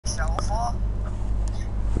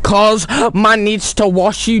Cause man needs to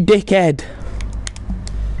wash you, dickhead.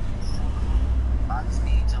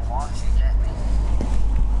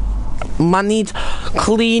 Man needs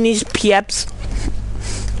clean his pieps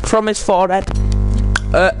from his forehead.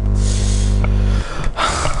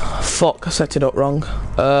 Fuck, I set it up wrong.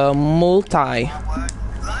 Multi.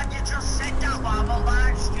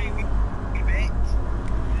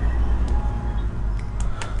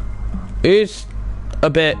 Who's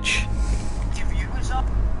a bitch?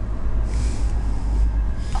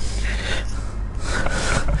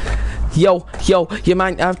 Yo, you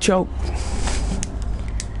might have choke.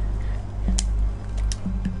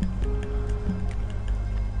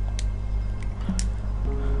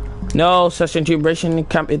 No, session duration, it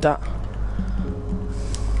can't be that.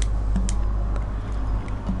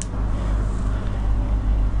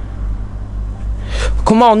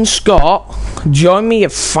 Come on, Scott. Join me, you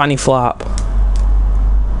fanny flap.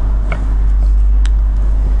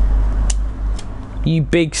 You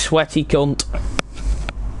big sweaty cunt.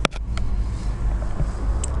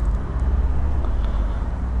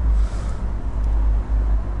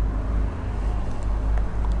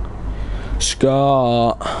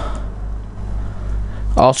 Scott.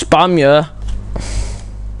 I'll spam you.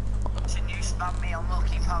 Can you spam me on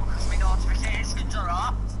Lucky Phone because my notifications are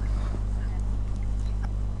off?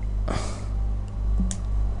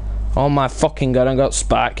 Oh my fucking god, I got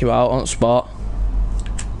spark you out on the spot.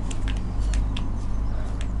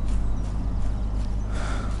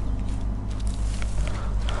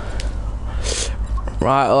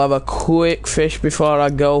 Right, I'll have a quick fish before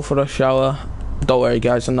I go for a shower. Don't worry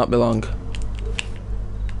guys, I'll not be long.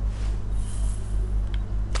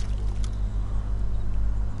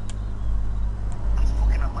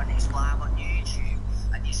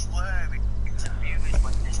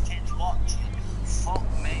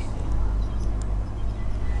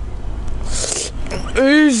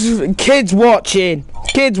 Who's kids watching?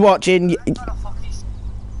 Kids watching. I'm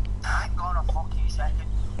gonna fuck you second.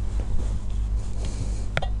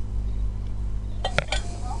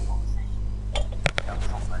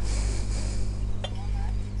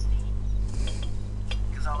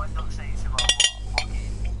 Because I'll end up saying something about fucking,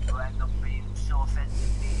 you'll end up being so offensive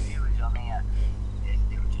to these viewers on here,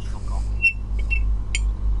 they would just fuck off.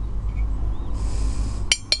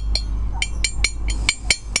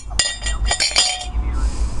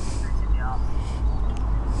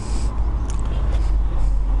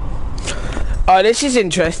 Oh, this is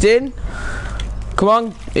interesting. Come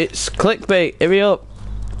on, it's clickbait. Hurry up.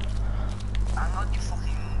 Hang on, you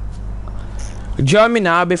fucking... Join me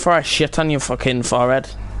now before I shit on your fucking forehead.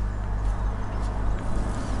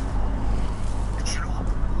 Shut up.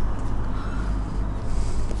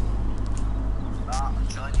 Right, I'm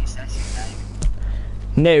joining your session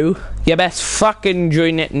now. No, you best fucking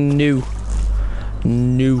join it new.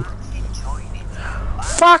 New.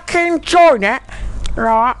 Fucking join it.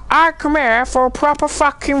 Right, I come here for a proper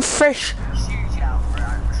fucking fish.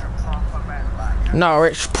 No,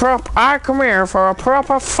 it's I come here for a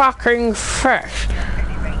proper fucking fish.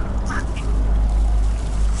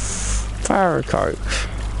 Fairy cakes.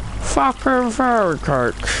 Fucking fairy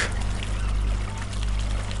cakes.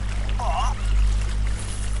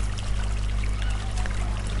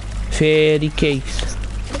 Fairy cakes.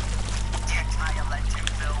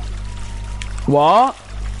 What?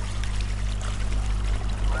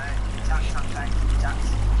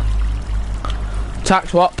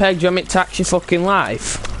 Tax what, Peg? Do you want me to tax your fucking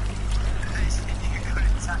life?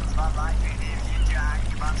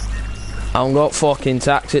 I'm gonna fucking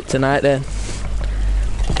tax it tonight then.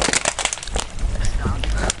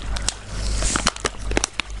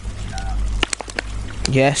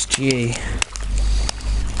 Yes, G.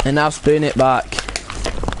 And now spoon it back.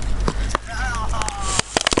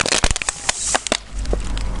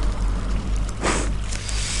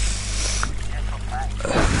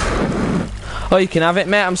 Oh, you can have it,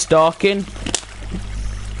 mate. I'm stalking.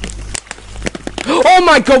 Oh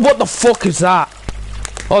my god, what the fuck is that?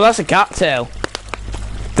 Oh, that's a cattail.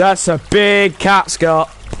 That's a big cat, Scott.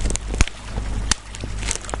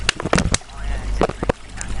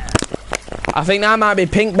 I think that might be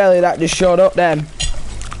Pink Belly that just showed up then.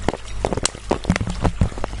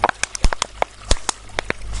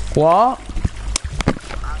 What?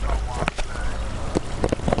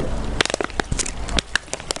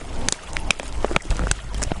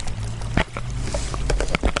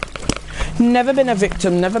 Never been a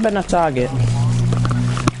victim, never been a target.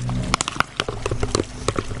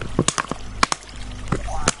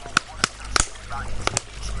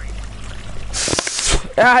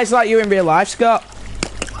 Ah, it's like you in real life, Scott.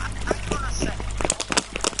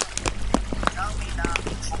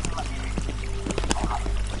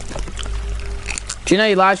 Do you know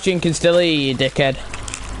your live stream can still hear you, dickhead?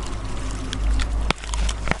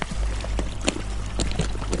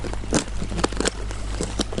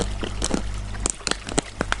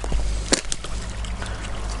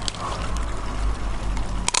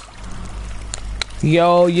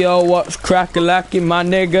 Yo, yo, what's crack-a-lacking, my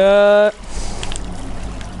nigga?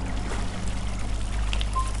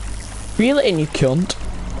 Reel it in, you cunt.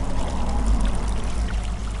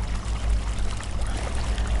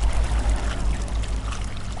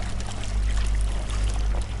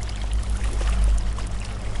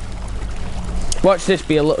 Watch this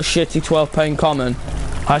be a little shitty £12 comment.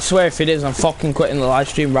 I swear if it is, I'm fucking quitting the live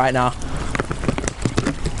stream right now.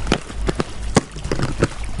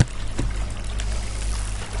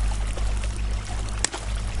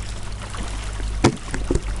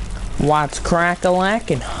 What's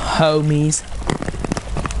crack-a-lackin', homies?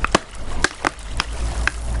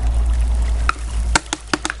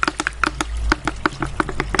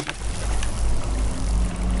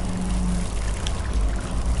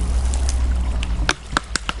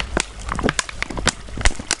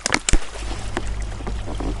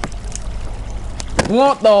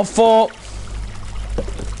 What the fuck?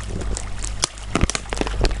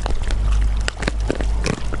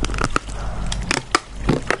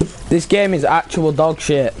 This game is actual dog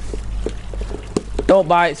shit. Don't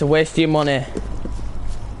buy it, it's a waste of your money.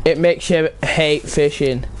 It makes you hate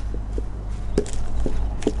fishing.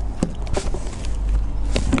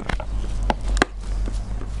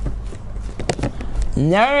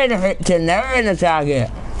 Never in a hit to never in a target.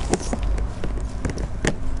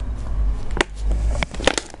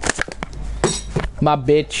 My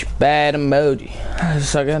bitch bad emoji.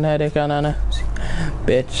 Sucking headache on a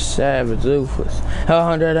bitch savage ruthless.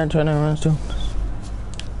 121 students.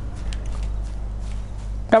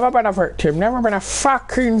 Never been a victim, never been a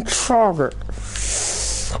fucking target.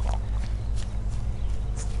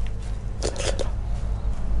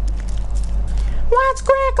 What's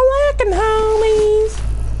crack-a-lackin', homies?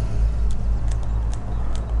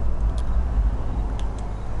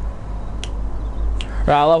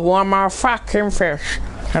 I'll have one more fucking fish,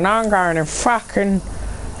 and I'm going to fucking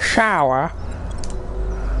shower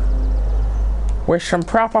with some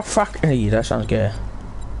proper fucking. Hey, that sounds good.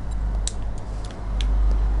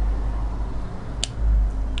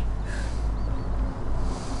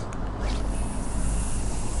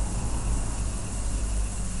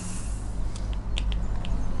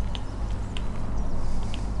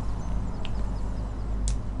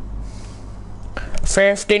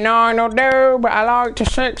 $59 will do, but I like the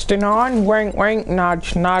 69. Wink, wink,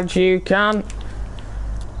 nudge, nudge, you can.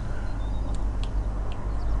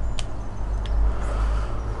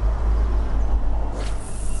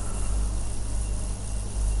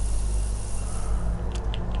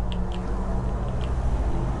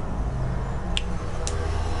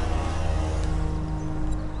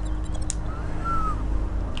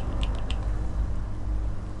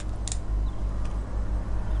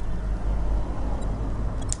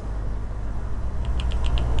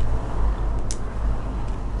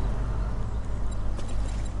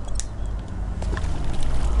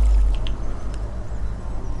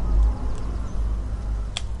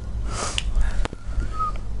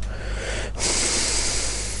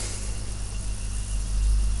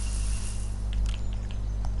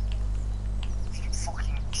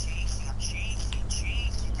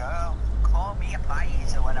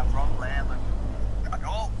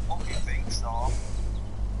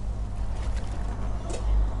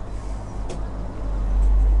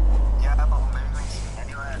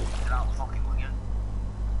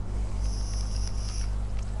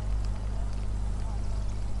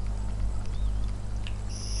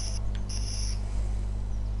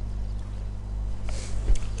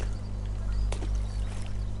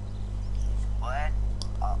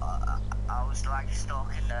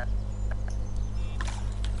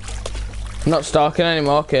 I'm not stalking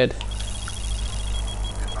anymore, kid.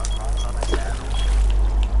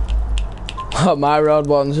 Oh, my road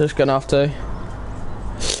one's just gonna have to.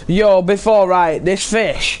 Yo, before, right, this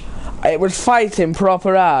fish, it was fighting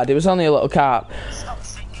proper hard. It was only a little carp. Stop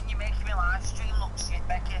thinking you're making me live stream look shit,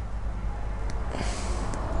 Becky.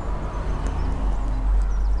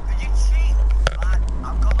 Did you cheat? Man,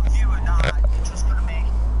 I've got a viewer now. You're just gonna make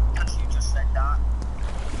because you just said that.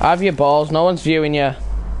 Have your balls, no one's viewing you.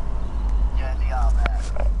 Yeah, they are,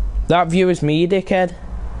 mate. That viewer's me, dickhead.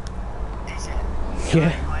 Is it? Yeah.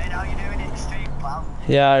 How you doing in the street, pal?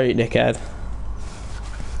 Yeah, alright, dickhead.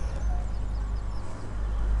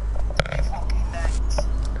 Fucking next.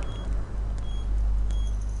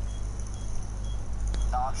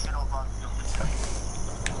 No, shut up, man. You'll be safe.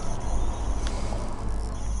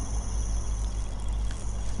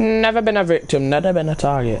 Never been a victim, never been a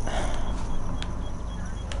target.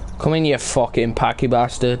 Come in, you fucking packy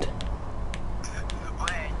bastard.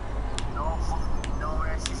 Wait, no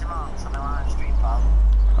racism marks on the live stream, pal.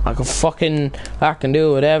 I can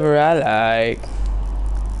do whatever I like.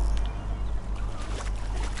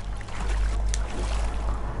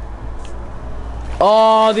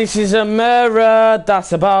 Oh, this is a mirror.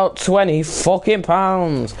 That's about 20 fucking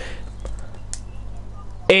pounds.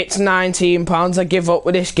 It's £19. I give up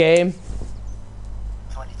with this game.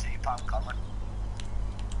 £22 common.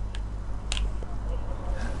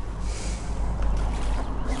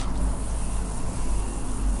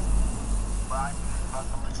 Right, rod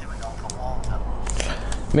number 2 and go for water.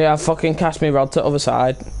 Me, I fucking cast me rod to the other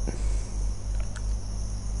side.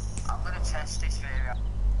 I'm gonna test this theory.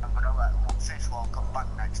 I'm gonna let fish won't come back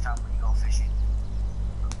next time when you go fishing.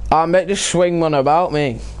 I'll make this swing one about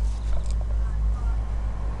me.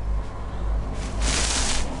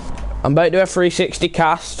 I'm about to do a 360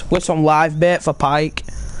 cast with some live bait for pike.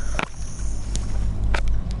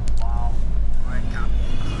 Wow, great cat.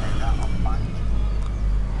 Take that on bank.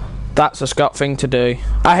 That's a Scott thing to do.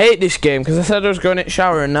 I hate this game because I said I was going in the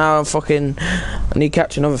shower and now I need to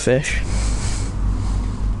catch another fish.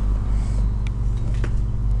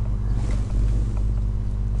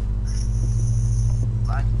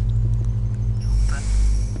 Like,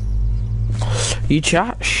 You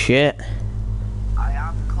chat shit. I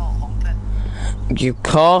am caught humping. You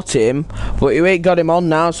caught him, but you ain't got him on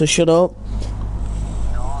now, so shut up.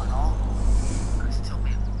 No. Because it took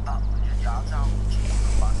me about 100 yards out.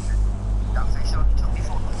 Cheeky bastard. That fish only took me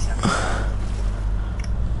 47 yards.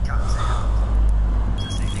 Can't say that.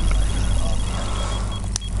 Just see the clear.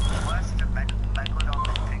 It's worse than Megwood on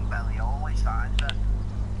this pink belly. Always finds it.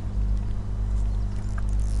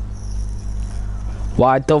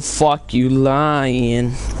 Why the fuck you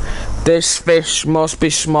lying? This fish must be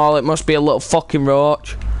small, it must be a little fucking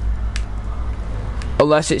roach.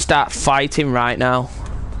 Unless it starts fighting right now.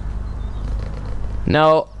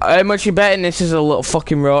 No, how much you betting this is a little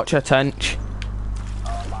fucking roach, I tench?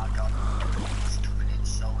 Oh my god. It's coming in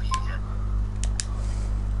so easy.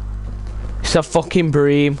 It's a fucking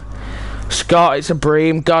bream. Scott, it's a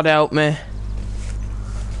bream, God help me.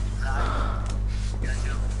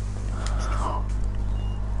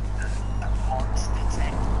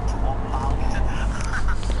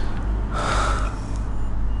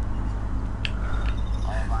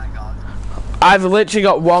 I've literally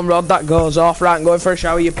got one rod that goes off. Right, I'm going for a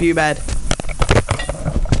shower, you pubed.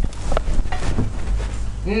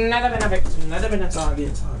 Never been a victim, never been a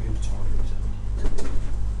target.